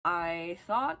I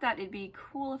thought that it'd be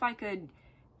cool if I could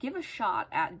give a shot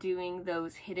at doing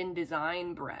those hidden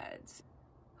design breads.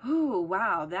 Ooh,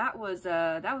 wow, that was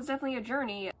definitely a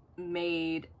journey.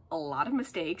 Made a lot of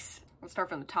mistakes. Let's start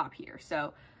from the top here.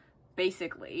 So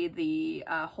basically, the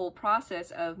whole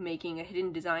process of making a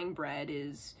hidden design bread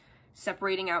is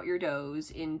separating out your doughs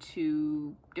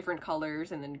into different colors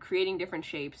and then creating different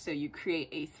shapes. So you create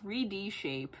a 3D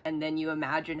shape and then you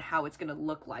imagine how it's gonna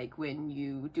look like when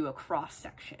you do a cross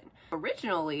section.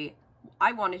 Originally,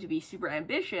 I wanted to be super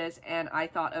ambitious and I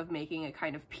thought of making a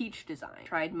kind of peach design.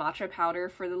 Tried matcha powder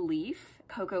for the leaf,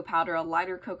 cocoa powder, a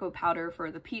lighter cocoa powder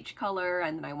for the peach color,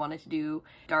 and then I wanted to do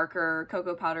darker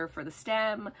cocoa powder for the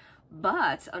stem,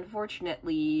 but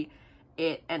unfortunately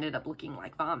it ended up looking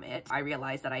like vomit. I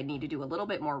realized that I need to do a little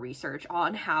bit more research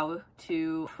on how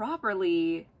to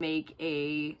properly make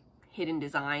a hidden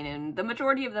design, and the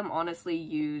majority of them honestly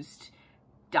used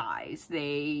dyes.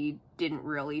 They didn't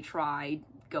really try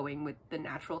going with the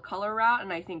natural color route,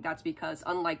 and I think that's because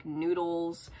unlike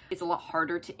noodles, it's a lot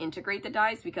harder to integrate the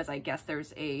dyes because I guess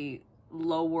there's a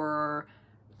lower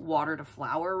water to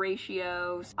flour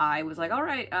ratio. I was like, all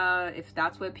right, if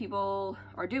that's what people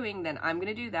are doing, then I'm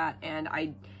gonna do that. And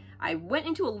I went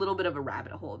into a little bit of a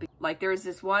rabbit hole. Like there's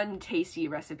this one Tasty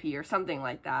recipe or something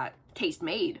like that, Taste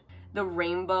Made, the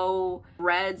rainbow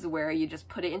breads where you just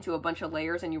put it into a bunch of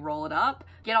layers and you roll it up,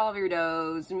 get all of your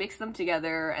doughs, mix them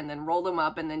together, and then roll them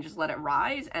up and then just let it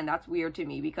rise. And that's weird to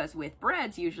me because with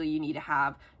breads, usually you need to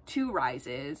have 2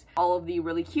 rises. All of the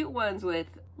really cute ones with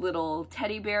little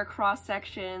teddy bear cross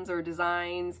sections or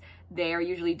designs, they are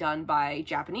usually done by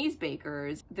Japanese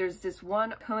bakers. There's this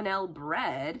one quenelle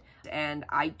bread, and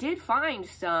I did find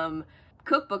some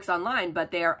cookbooks online,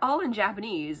 but they are all in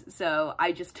Japanese, so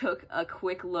I just took a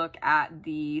quick look at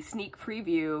the sneak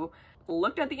preview,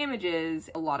 looked at the images.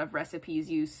 A lot of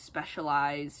recipes use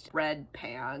specialized bread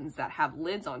pans that have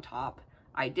lids on top.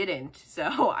 I didn't,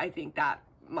 so I think that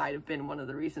might have been one of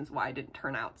the reasons why it didn't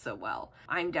turn out so well.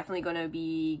 I'm definitely going to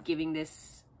be giving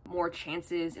this more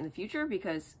chances in the future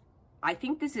because I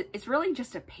think it's really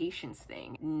just a patience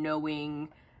thing, knowing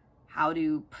how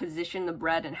to position the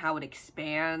bread and how it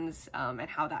expands, and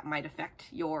how that might affect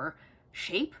your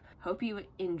shape. Hope you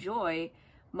enjoy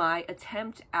my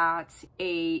attempt at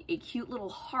a cute little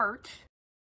heart.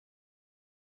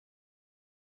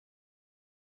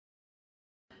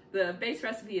 The base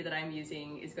recipe that I'm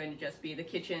using is going to just be the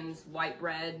kitchen's white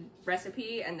bread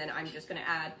recipe, and then I'm just going to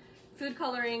add food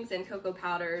colorings and cocoa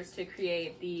powders to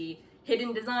create the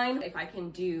hidden design. If I can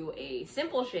do a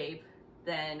simple shape,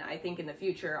 then I think in the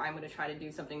future I'm going to try to do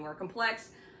something more complex.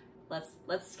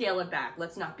 Let's scale it back.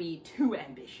 Let's not be too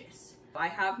ambitious. I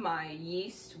have my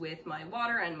yeast with my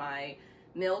water and my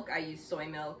milk. I use soy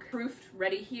milk, proofed,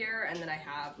 ready here, and then I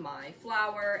have my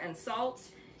flour and salt,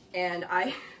 and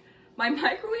my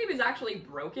microwave is actually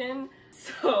broken,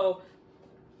 so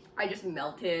I just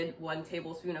melted 1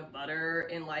 tablespoon of butter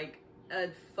in like a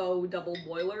faux double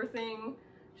boiler thing.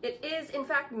 It is in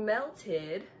fact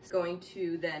melted. Going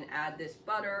to then add this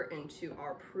butter into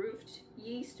our proofed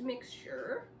yeast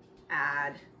mixture.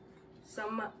 Add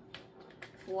some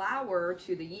flour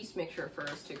to the yeast mixture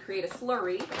first to create a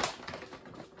slurry.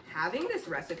 Having this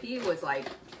recipe was like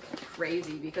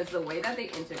crazy because the way that they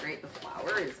integrate the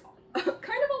flour is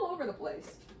kind of all over the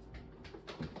place.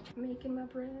 Making my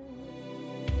bread.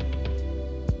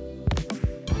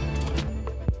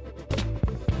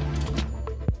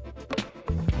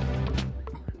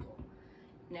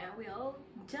 Now we'll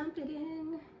dump it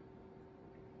in.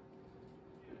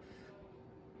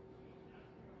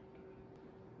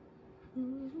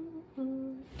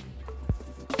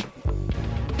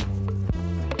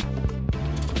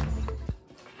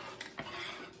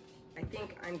 I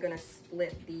think I'm gonna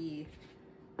split the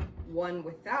one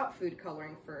without food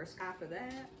coloring first. Half of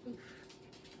that. Oof.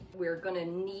 We're gonna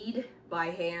knead by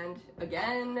hand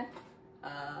again. Let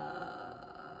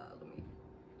me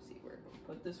see where I'm gonna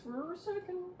put this for a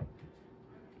second.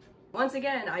 Once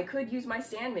again, I could use my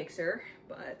stand mixer,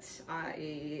 but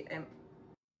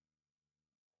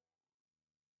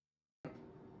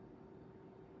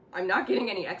I'm not getting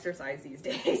any exercise these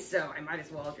days, so I might as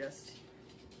well just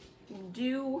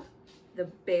do the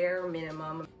bare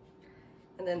minimum.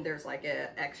 And then there's like an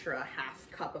extra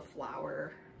half cup of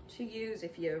flour to use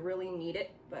if you really need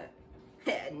it, but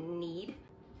need.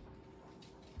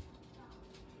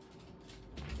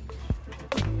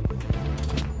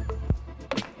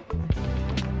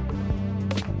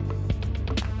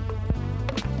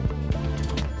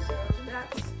 So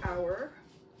that's our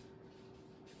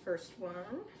first one.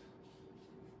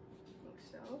 I think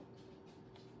so.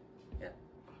 Yep.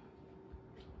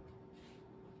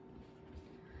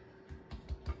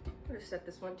 I'm gonna set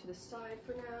this one to the side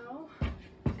for now.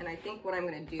 And I think what I'm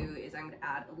gonna do is I'm gonna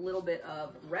add a little bit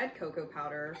of red cocoa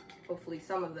powder. Hopefully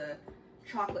some of the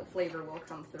chocolate flavor will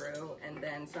come through, and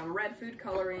then some red food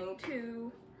coloring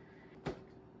too.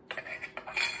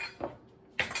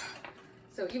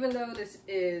 So even though this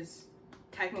is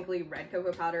technically red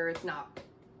cocoa powder, it's not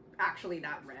actually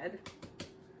that red.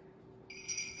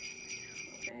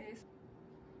 Okay,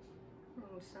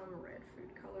 and some red food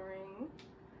coloring.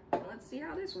 Let's see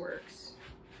how this works.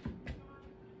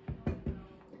 Add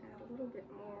a little bit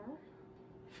more.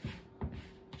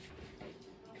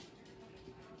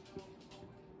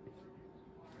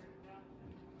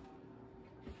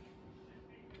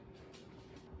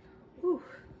 Whew.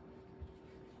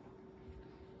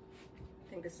 I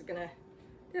think this is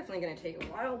definitely gonna take a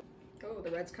while. Oh,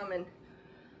 the red's coming.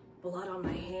 Blood on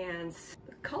my hands.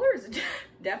 The color is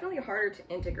definitely harder to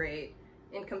integrate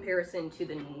in comparison to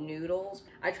the noodles.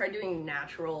 I tried doing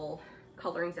natural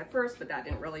colorings at first, but that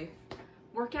didn't really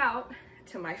work out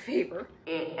to my favor.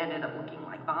 It ended up looking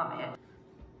like vomit.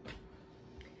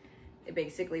 It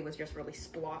basically was just really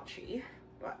splotchy,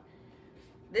 but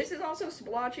this is also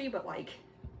splotchy, but like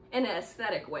in an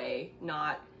aesthetic way,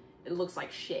 not, it looks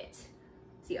like shit.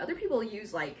 See, other people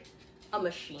use like a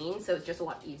machine, so it's just a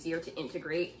lot easier to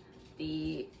integrate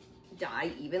the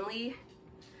dye evenly.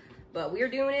 But we're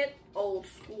doing it old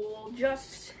school,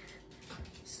 just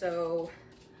so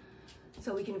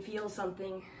we can feel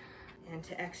something and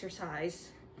to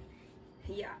exercise.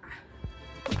 Yeah.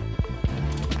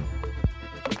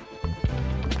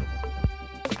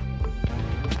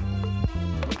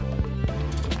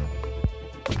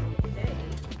 Okay.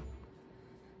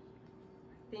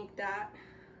 I think that's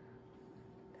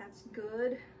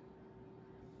good.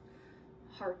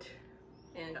 Heart.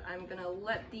 And I'm gonna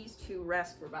let these two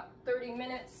rest for about 30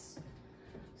 minutes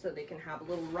so they can have a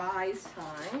little rise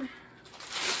time.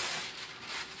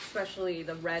 Especially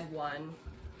the red one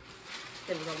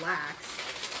can relax.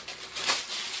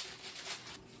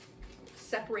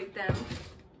 Separate them.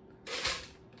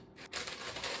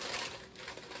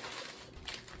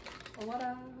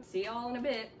 Ta-da. See y'all in a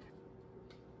bit.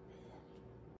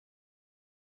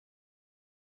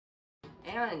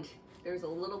 And there's a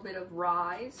little bit of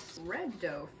rise. Red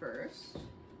dough first.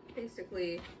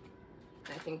 Basically,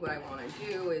 I think what I want to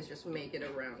do is just make it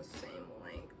around the same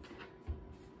length.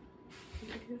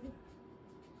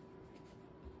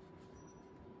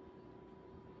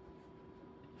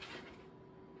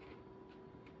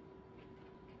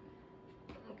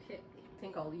 Okay, I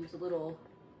think I'll use a little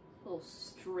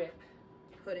strip,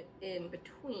 put it in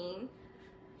between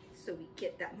so we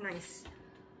get that nice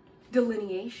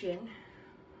delineation.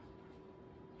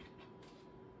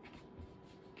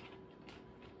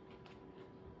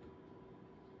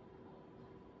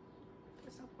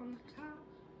 On the top.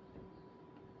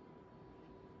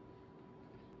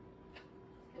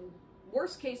 And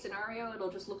worst case scenario,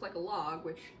 it'll just look like a log,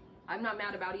 which I'm not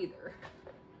mad about either.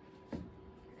 Okay.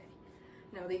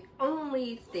 Now the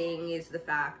only thing is the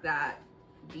fact that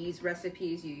these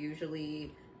recipes you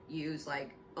usually use like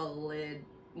a lid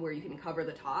where you can cover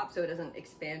the top so it doesn't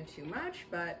expand too much,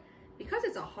 but because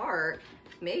it's a heart,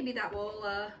 maybe that will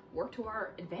work to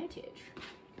our advantage.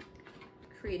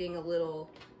 Creating a little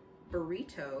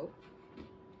burrito.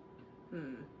 I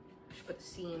should put the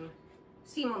seam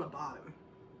on the bottom.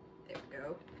 There we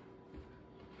go.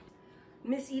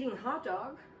 Miss eating hot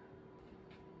dog.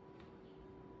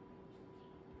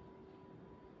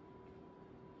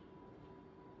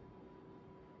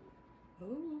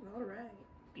 Oh, all right.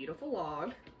 Beautiful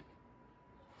log.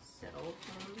 Settle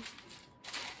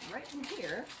right in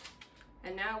here.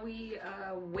 And now we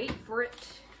wait for it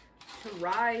to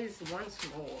rise once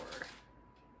more.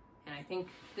 And I think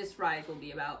this rise will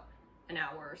be about an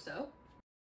hour or so.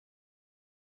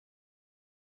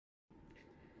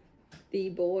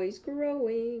 The boy's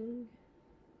growing.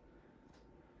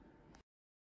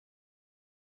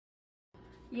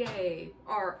 Yay,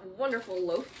 our wonderful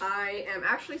loaf. I am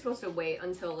actually supposed to wait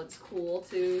until it's cool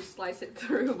to slice it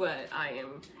through, but I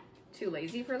am too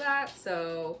lazy for that.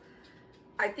 So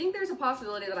I think there's a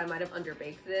possibility that I might have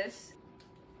underbaked this.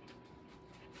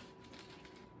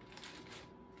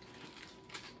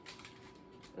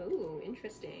 Ooh,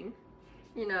 interesting.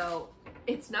 You know,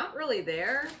 it's not really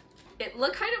there. It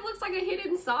kind of looks like a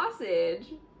hidden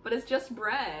sausage, but it's just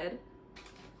bread.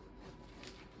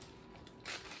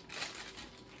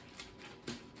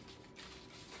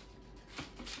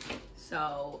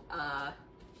 So,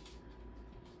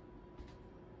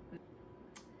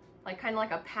 like kind of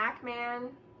like a Pac-Man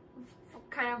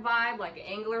kind of vibe, like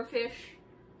an anglerfish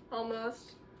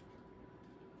almost.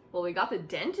 Well, we got the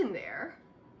dent in there.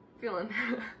 Feeling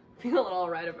Feeling all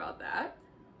right about that.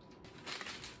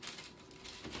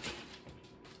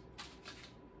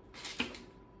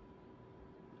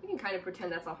 You can kind of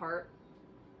pretend that's a heart.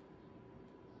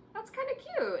 That's kind of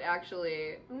cute,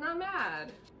 actually. I'm not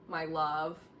mad. My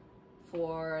love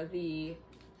for the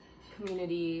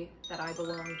community that I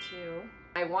belong to.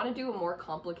 I want to do a more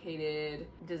complicated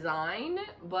design,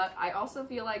 but I also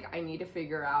feel like I need to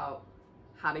figure out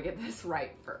how to get this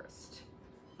right first.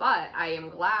 But I am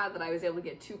glad that I was able to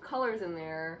get 2 colors in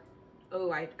there.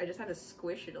 Oh, I just had to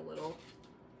squish it a little.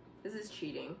 This is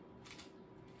cheating.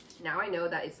 Now I know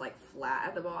that it's like flat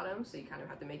at the bottom, so you kind of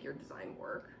have to make your design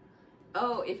work.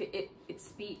 Oh, if it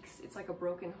speaks. It's like a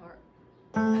broken heart.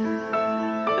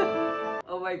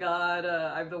 Oh my god,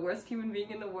 I'm the worst human being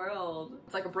in the world.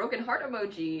 It's like a broken heart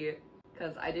emoji,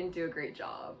 because I didn't do a great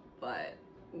job, but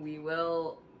we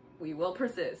will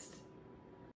persist.